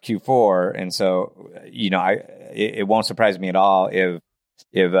themselves Q4. And so, it won't surprise me at all if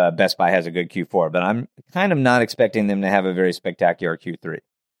Best Buy has a good Q4, but I'm kind of not expecting them to have a very spectacular Q3.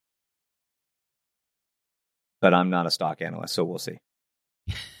 But I'm not a stock analyst, so we'll see.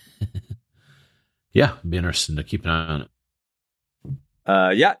 Yeah, it'd be interesting to keep an eye on it.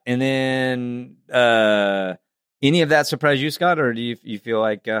 And then any of that surprise you, Scott, or do you feel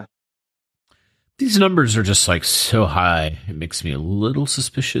like these numbers are just like so high? It makes me a little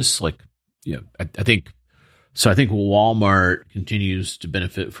suspicious. Like, I think Walmart continues to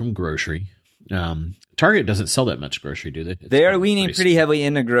benefit from grocery. Target doesn't sell that much grocery, do they? They are leaning pretty heavily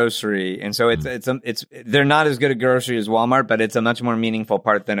into grocery, and so it's they're not as good at grocery as Walmart, but it's a much more meaningful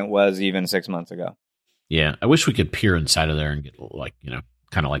part than it was even 6 months ago. Yeah, I wish we could peer inside of there and get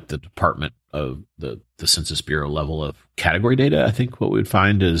kind of like the Department of the Census Bureau level of category data. I think what we would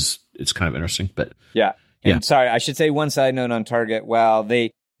find is it's kind of interesting, but yeah. And sorry, I should say one side note on Target. While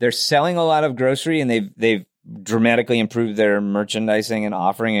they're selling a lot of grocery and they've dramatically improved their merchandising and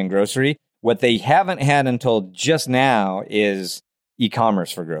offering in grocery, what they haven't had until just now is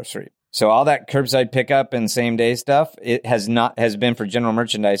e-commerce for grocery. So all that curbside pickup and same day stuff, it has been for general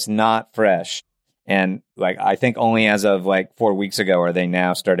merchandise, not fresh. And I think only as of 4 weeks ago are they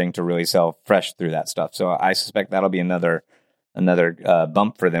now starting to really sell fresh through that stuff. So I suspect that'll be another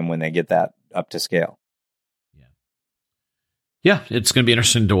bump for them when they get that up to scale. Yeah, it's going to be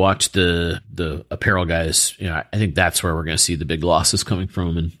interesting to watch the apparel guys. I think that's where we're going to see the big losses coming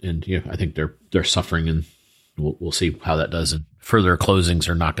from, and I think they're suffering, and we'll see how that does. And further closings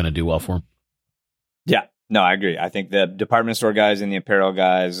are not going to do well for them. Yeah, no, I agree. I think the department store guys and the apparel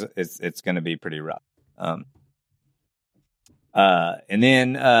guys, it's going to be pretty rough. And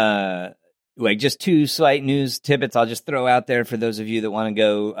then just two slight news tidbits I'll just throw out there for those of you that want to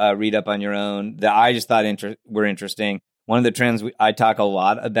go read up on your own that I just thought were interesting. One of the trends I talk a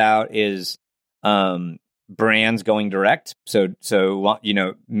lot about is brands going direct. So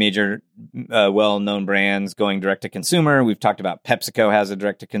major well-known brands going direct to consumer. We've talked about PepsiCo has a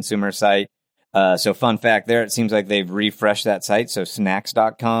direct to consumer site. So fun fact there, it seems like they've refreshed that site. So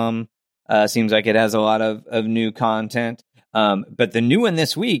snacks.com seems like it has a lot of new content. But the new one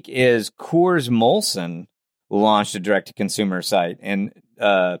this week is Coors Molson launched a direct to consumer site, and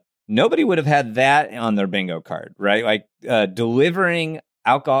nobody would have had that on their bingo card, right? Delivering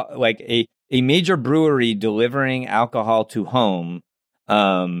alcohol, a major brewery delivering alcohol to home,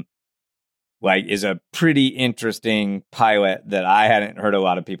 is a pretty interesting pilot that I hadn't heard a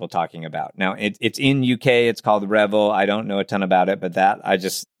lot of people talking about. Now it's in UK. It's called Revel. I don't know a ton about it, but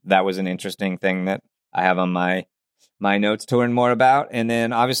that was an interesting thing that I have on my notes to learn more about. And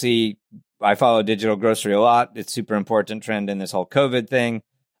then obviously I follow digital grocery a lot. It's super important trend in this whole COVID thing.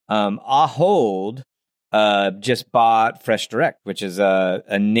 Ahold just bought Fresh Direct, which is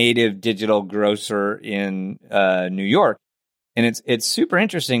a native digital grocer in New York, and it's super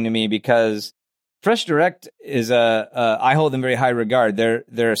interesting to me because Fresh Direct is I hold them very high regard.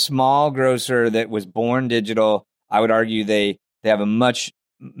 They're a small grocer that was born digital. I would argue they have a much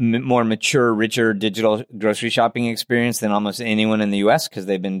more mature, richer digital grocery shopping experience than almost anyone in the U.S. because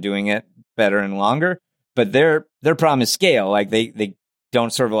they've been doing it better and longer. But their problem is scale. They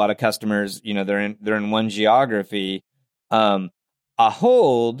don't serve a lot of customers. They're in one geography.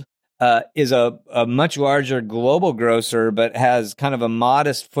 Ahold is a much larger global grocer, but has kind of a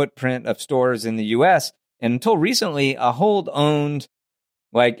modest footprint of stores in the U.S. And until recently, Ahold owned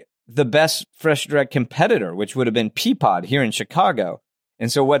the best Fresh Direct competitor, which would have been Peapod here in Chicago.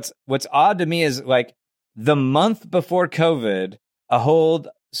 And so what's odd to me is the month before COVID, Ahold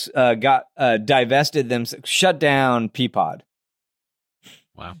got divested them, shut down Peapod.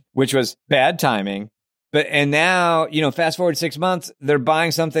 Wow. Which was bad timing. and now, fast forward 6 months, they're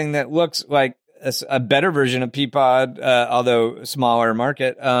buying something that looks like a better version of Peapod, although smaller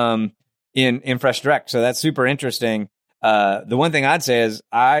market, in Fresh Direct. So that's super interesting. The one thing I'd say is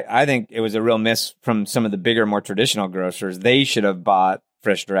I think it was a real miss from some of the bigger, more traditional grocers. They should have bought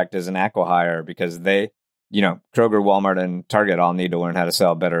Fresh Direct as an acqui-hire because they, Kroger, Walmart, and Target all need to learn how to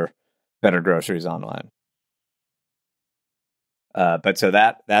sell better groceries online. But so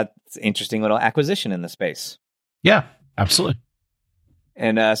that's an interesting little acquisition in the space. Yeah, absolutely.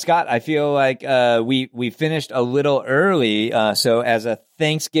 And Scott, I feel like we finished a little early. So as a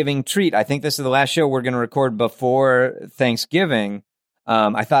Thanksgiving treat, I think this is the last show we're going to record before Thanksgiving.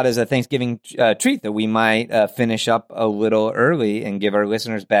 I thought as a Thanksgiving treat that we might finish up a little early and give our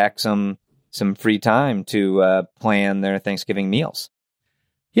listeners back some free time to plan their Thanksgiving meals.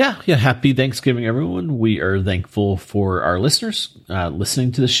 Yeah. Happy Thanksgiving, everyone. We are thankful for our listeners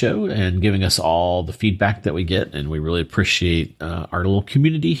listening to the show and giving us all the feedback that we get. And we really appreciate our little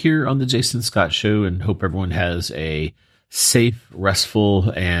community here on the Jason Scott Show, and hope everyone has a safe,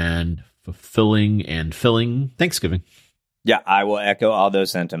 restful, and fulfilling and filling Thanksgiving. Yeah, I will echo all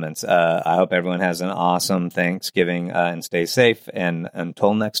those sentiments. I hope everyone has an awesome Thanksgiving and stay safe. And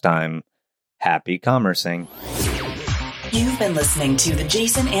until next time, happy commercing. You've been listening to The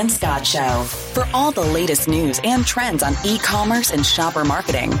Jason and Scott Show. For all the latest news and trends on e-commerce and shopper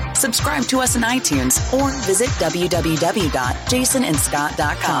marketing, subscribe to us on iTunes or visit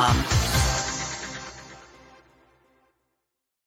www.jasonandscott.com.